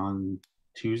embed on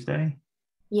Tuesday?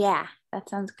 Yeah, that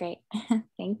sounds great.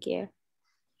 Thank you.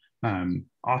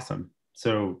 Awesome.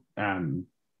 So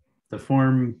the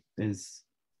form is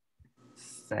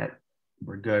set.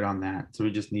 We're good on that. So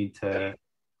we just need to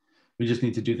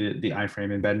do the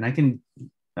iframe embed, and I can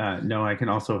no, I can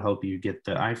also help you get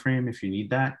the iframe if you need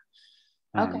that.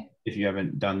 Okay. If you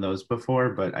haven't done those before,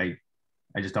 but I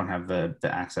just don't have the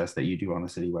access that you do on the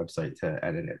city website to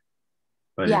edit it.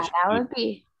 But Yeah, that would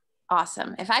be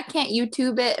awesome. If I can't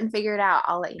YouTube it and figure it out,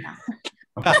 I'll let you know.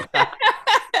 okay.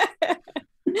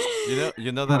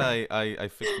 You know that I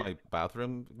fixed my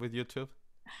bathroom with YouTube.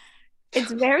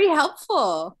 It's very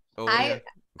helpful. Oh,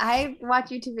 I watch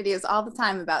YouTube videos all the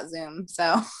time about Zoom,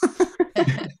 so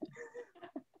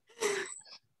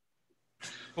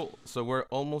cool. So we're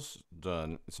almost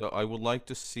done. So I would like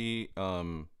to see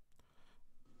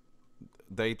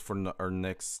date for our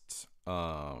next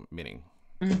meeting.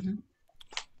 Mhm.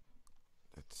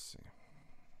 Let's see.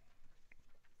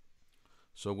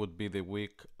 So it would be the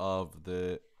week of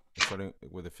the starting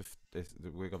with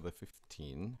the week of the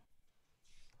 15th.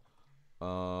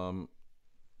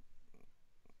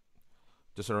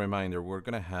 Just a reminder, we're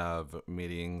gonna have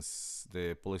meetings.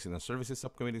 The Policing and Services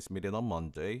Subcommittee is meeting on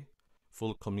Monday.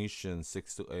 Full Commission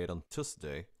 6 to 8 on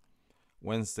Tuesday.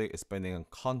 Wednesday is pending on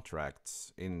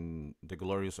contracts. In the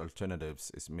Glorious Alternatives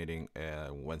is meeting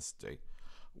Wednesday.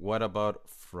 What about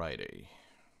Friday?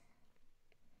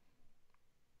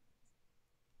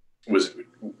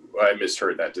 I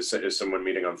misheard that. Is someone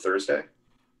meeting on Thursday?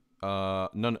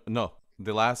 No.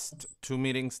 The last two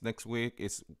meetings next week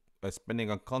is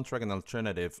pending on contract and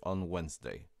alternative on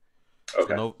Wednesday.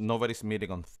 Okay. So nobody's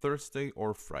meeting on Thursday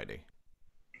or Friday.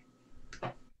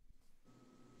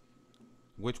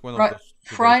 Which one of those?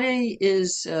 Friday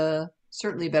is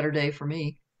certainly a better day for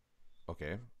me.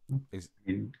 Okay.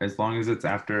 As long as it's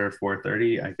after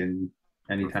 4:30, I can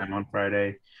anytime on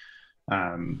Friday.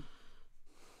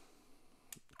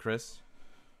 Chris?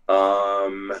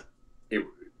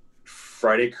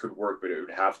 Friday could work, but it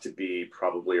would have to be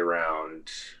probably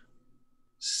around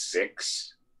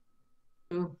 6.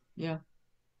 Oh, yeah.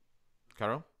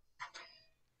 Carol?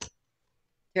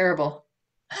 Terrible.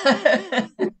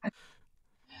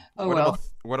 Oh, well.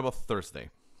 What about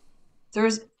Thursday?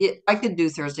 I could do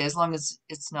Thursday as long as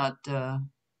it's not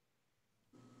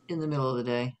in the middle of the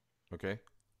day. Okay.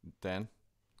 Dan?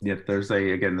 Yeah,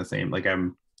 Thursday again the same. Like I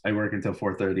work until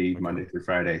 4:30 Okay. Monday through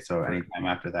Friday, so Great. anytime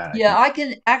after that. Yeah, I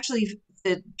can actually.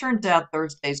 It turns out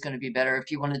Thursday is going to be better if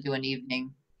you want to do an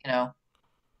evening,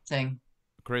 thing.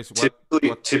 Chris,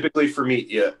 Typically for me,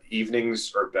 yeah,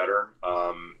 evenings are better.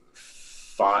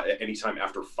 Anytime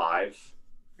after 5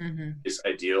 Mm-hmm. is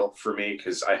ideal for me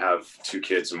because I have 2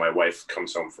 kids and my wife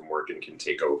comes home from work and can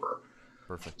take over.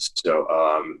 Perfect. So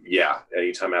yeah,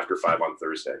 anytime after 5 on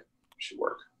Thursday should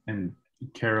work. And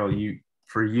Carol,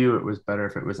 for you it was better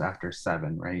if it was after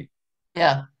 7, right?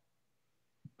 Yeah.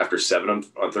 After 7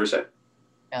 on Thursday?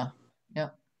 Yeah.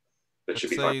 That should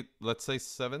be fine. Let's say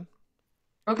 7.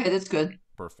 Okay, that's good.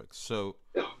 Perfect. So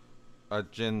Yeah.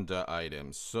 agenda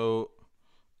items. So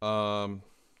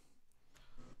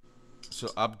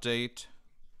update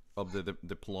of the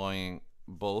deploying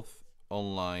both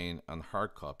online and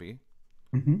hard copy.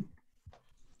 Mm-hmm.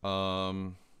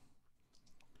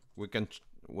 We can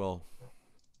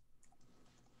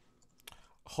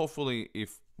hopefully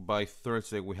if by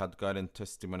Thursday we had gotten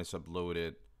testimonies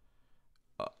uploaded.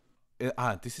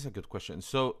 This is a good question.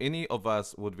 So any of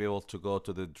us would be able to go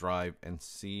to the drive and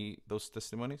see those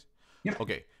testimonies? Yep.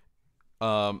 Okay.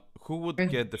 Who would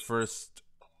get the first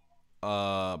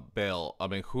bell? I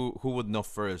mean, who would know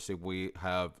first if we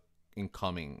have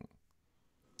incoming?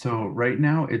 So right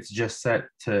now it's just set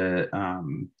to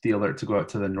the alert to go out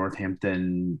to the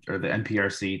Northampton or the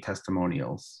NPRC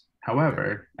testimonials.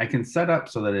 However, I can set up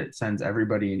so that it sends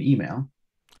everybody an email.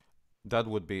 That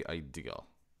would be ideal.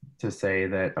 To say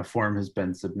that a form has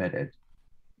been submitted.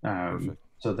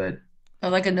 So that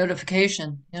like a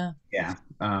notification. Yeah. Yeah.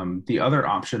 The other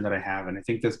option that I have, and I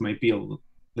think this might be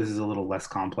this is a little less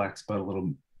complex, but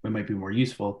it might be more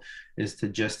useful, is to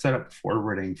just set up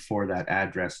forwarding for that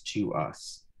address to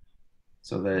us.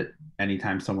 So that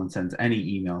anytime someone sends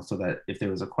any email, so that if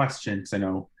there was a question, because I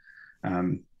know,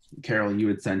 Carol, you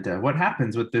had sent what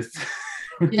happens with this?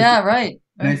 Yeah, right.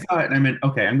 And I saw it and I meant,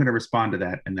 okay, I'm going to respond to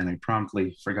that. And then I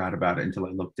promptly forgot about it until I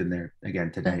looked in there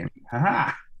again today.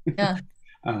 Haha. Yeah.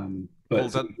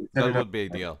 But that would be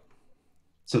ideal.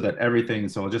 So that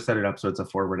so I'll just set it up so it's a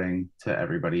forwarding to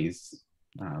everybody's.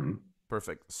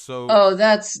 Perfect. So. Oh,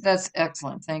 that's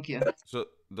excellent. Thank you. So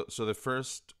the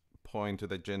first point to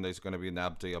the agenda is going to be an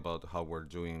update about how we're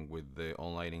doing with the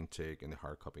online intake and the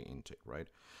hard copy intake, right?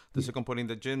 The second point in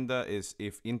the agenda is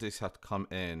if intakes have come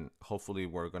in, hopefully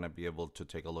we're going to be able to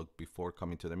take a look before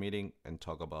coming to the meeting and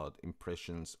talk about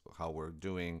impressions, how we're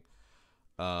doing,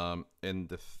 And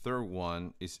the third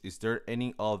one is there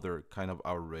any other kind of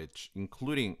outreach,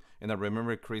 including, and I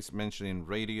remember Chris mentioning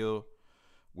radio,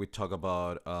 we talk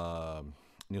about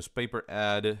newspaper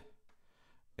ad,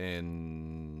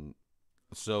 and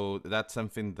so that's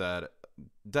something that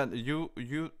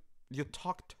you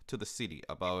talked to the city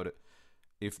about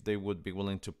if they would be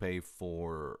willing to pay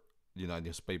for, you know, a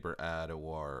newspaper ad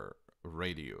or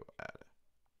radio ad.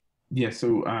 Yeah,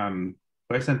 so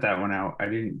I sent that one out. I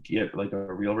didn't get like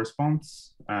a real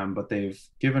response, but they've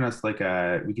given us like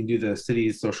we can do the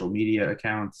city's social media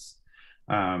accounts.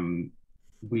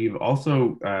 We've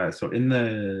also so in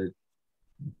the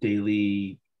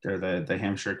daily or the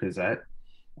Hampshire Gazette,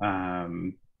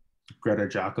 Greta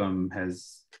Jocham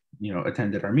has, you know,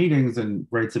 attended our meetings and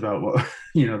writes about what,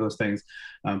 you know, those things.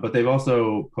 But they've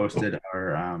also posted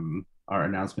our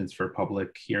announcements for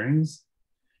public hearings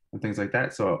and things like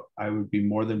that. So I would be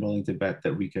more than willing to bet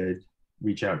that we could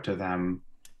reach out to them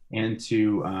and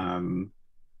to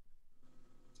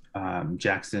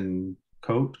Jackson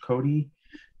Cody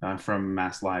from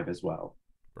Mass Live as well.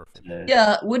 Perfect.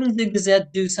 Yeah, wouldn't the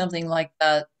Gazette do something like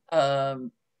that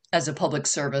as a public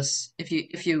service? If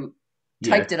you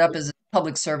typed it up as a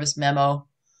public service memo,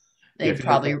 they'd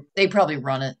probably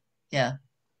run it. Yeah.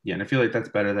 Yeah, and I feel like that's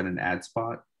better than an ad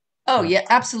spot. Oh yeah,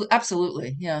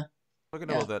 absolutely. Yeah. Talking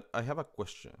about that, I have a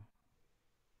question.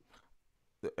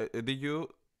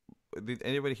 Did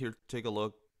anybody here take a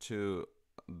look to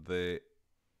the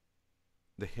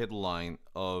headline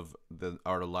of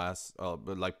our last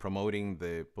like promoting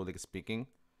the public speaking,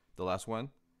 the last one?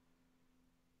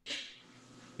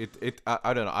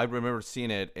 I don't know, I remember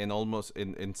seeing it and almost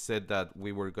and said that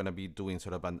we were gonna be doing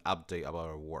sort of an update about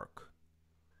our work,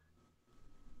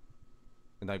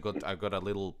 and I got a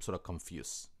little sort of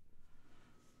confused.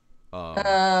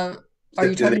 Are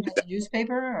you talking about the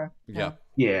newspaper or? Yeah.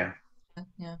 Yeah.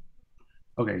 Yeah.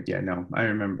 Okay. Yeah. No, I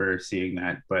remember seeing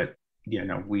that, but yeah,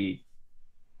 no, we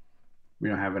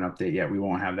don't have an update yet. We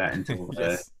won't have that until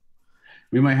Yes.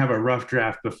 We might have a rough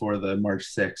draft before the March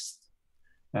 6th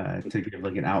to give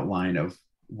like an outline of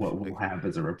what we'll have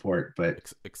as a report,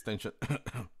 but extension.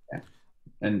 Yeah.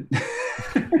 And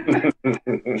and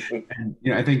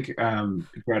you know, I think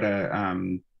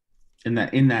Greta in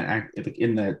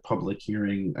the public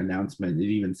hearing announcement, it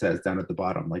even says down at the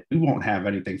bottom, like, we won't have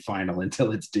anything final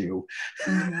until it's due.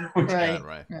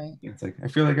 Right. It's like, I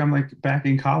feel like I'm like back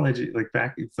in college,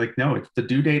 it's like, no, it's the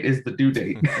due date is the due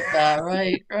date. Yeah,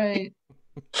 right.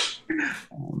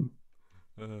 Oh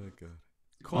god.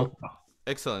 Cool. Okay.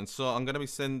 Excellent. So I'm gonna be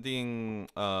sending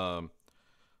the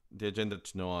agenda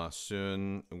to Noah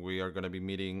soon. We are gonna be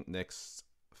meeting next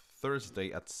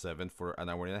Thursday at 7 for an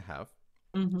hour and a half.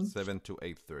 7 to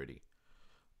 8:30.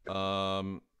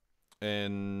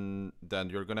 And then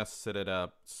you're gonna set it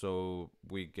up so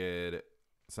we get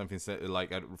something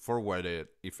like forwarded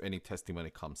if any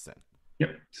testimony comes in.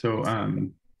 Yep. So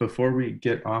before we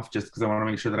get off, just because I want to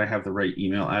make sure that I have the right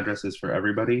email addresses for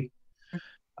everybody.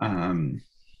 Where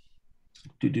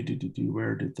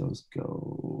did those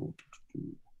go?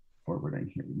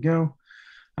 Forwarding. Here we go.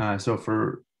 So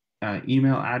for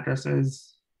email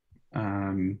addresses,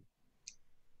 let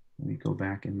me go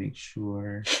back and make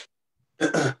sure.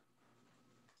 Sorry,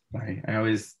 I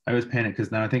always panic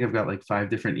because now I think I've got like 5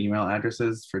 different email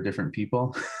addresses for different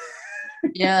people.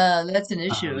 Yeah, that's an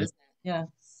issue, isn't it? Yeah.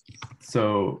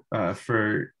 So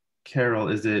for Carol,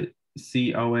 is it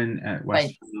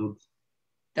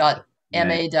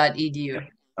Westfield.ma.edu.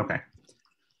 Okay.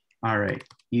 All right.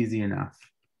 Easy enough.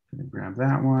 Gonna grab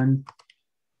that one.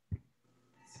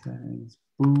 Says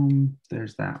boom.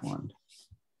 There's that one.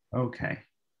 Okay.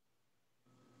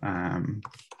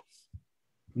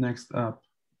 Next up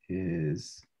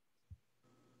is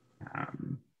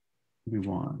we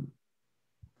want,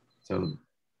 so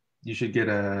you should get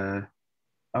oh,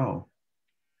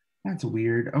 that's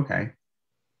weird. Okay.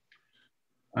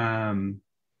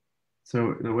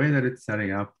 So the way that it's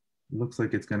setting up, it looks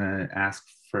like it's gonna ask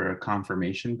for a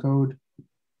confirmation code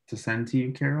to send to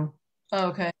you, Carol. Oh,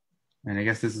 okay. And I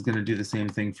guess this is going to do the same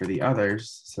thing for the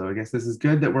others. So I guess this is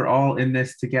good that we're all in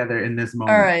this together in this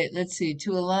moment. All right, let's see.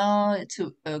 To allow it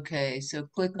to, okay, so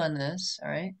click on this. All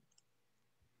right.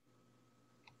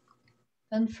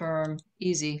 Confirm.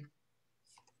 Easy.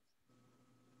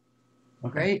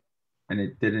 Okay. Great. And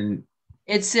it didn't.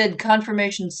 It said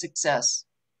confirmation success.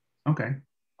 Okay,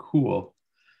 cool.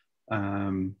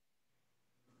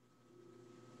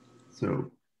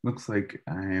 So looks like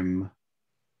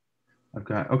I've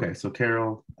got, okay, so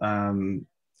Carol,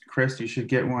 Chris, you should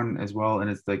get one as well, and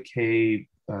it's the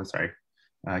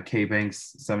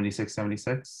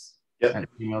kbanks7676 Yep. at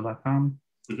gmail.com.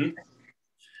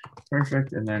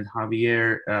 Perfect. And then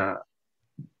Javier,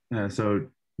 so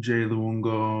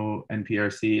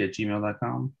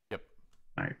jluongo@nprc@gmail.com. Yep.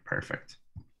 All right, perfect.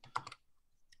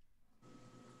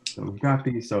 So we've got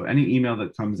these. So any email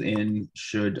that comes in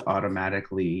should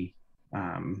automatically,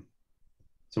 so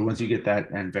once you get that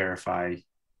and verify,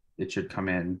 it should come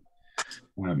in.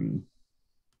 So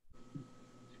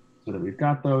that we've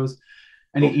got those.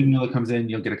 Any email that comes in,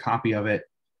 you'll get a copy of it.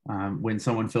 When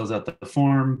someone fills out the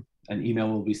form, an email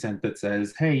will be sent that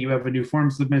says, hey, you have a new form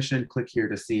submission, click here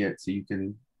to see it, so you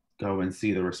can go and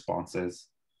see the responses.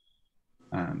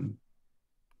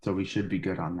 So we should be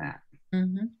good on that.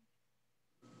 Mm-hmm.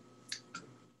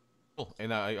 Cool.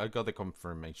 And I got the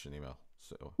confirmation email.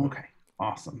 So Okay,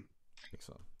 awesome.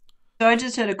 excellent. So I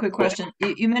just had a quick question.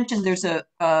 You mentioned there's a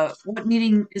what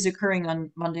meeting is occurring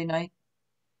on Monday night?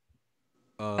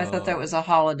 I thought that was a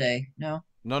holiday. No?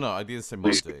 No, I didn't say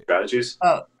Police Monday. strategies.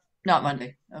 Oh, not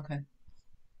Monday. Okay.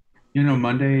 You know,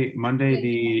 Monday,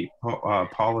 the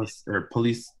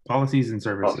police policies and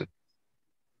services.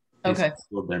 Okay.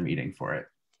 Their meeting for it.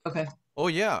 Okay. Oh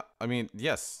yeah, I mean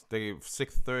yes, they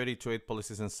 6:30 to 8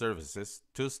 policies and services.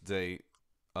 Tuesday,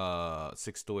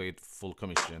 6 to 8 full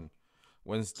commission.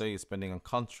 Wednesday spending on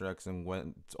contracts, and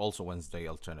also Wednesday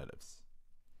alternatives.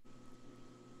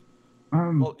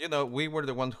 Well, you know, we were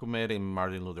the ones who met in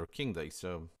Martin Luther King Day,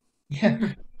 so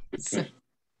Yeah. Just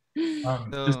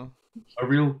a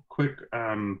real quick,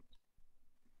 Javier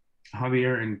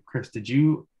and Chris, did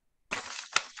you?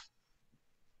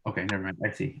 Okay, never mind.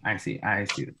 I see.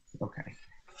 Okay.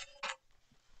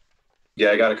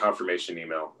 Yeah, I got a confirmation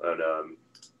email, and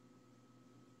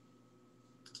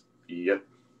yep.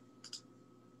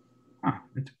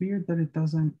 It's weird that it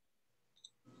doesn't.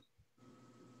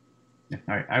 Yeah,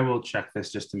 all right, I will check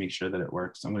this just to make sure that it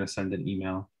works. I'm going to send an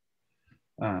email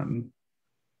to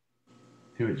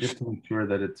it just to make sure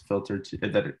that it's filtered to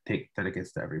that it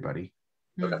gets to everybody.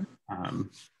 Okay.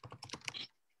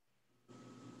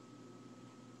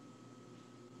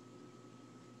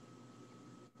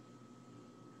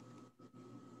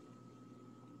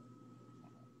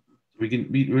 We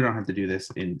don't have to do this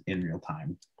in real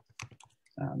time.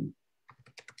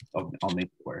 I'll make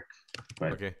it work.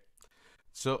 But okay.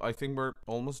 So I think we're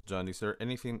almost done. Is there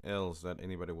anything else that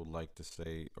anybody would like to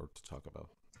say or to talk about?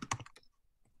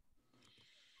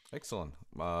 Excellent.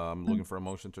 I'm looking for a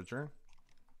motion to adjourn.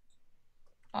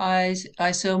 I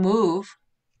so move.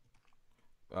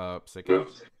 Second.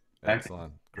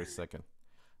 Excellent. Great second.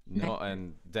 No,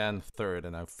 and Dan third,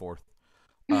 and I'm fourth.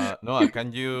 Noah,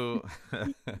 can you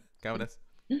count us?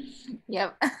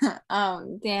 Yep.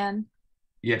 Dan,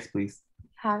 yes, please.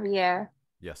 Javier,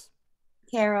 Yes.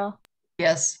 Carol,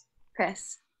 Yes.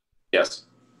 Chris. Yes.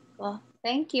 Well,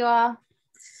 thank you all.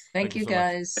 Thank you so much.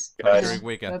 guys. Have a Guys. great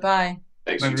weekend. Bye-bye.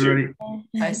 Thanks, Bye, you too. everybody.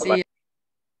 I see you.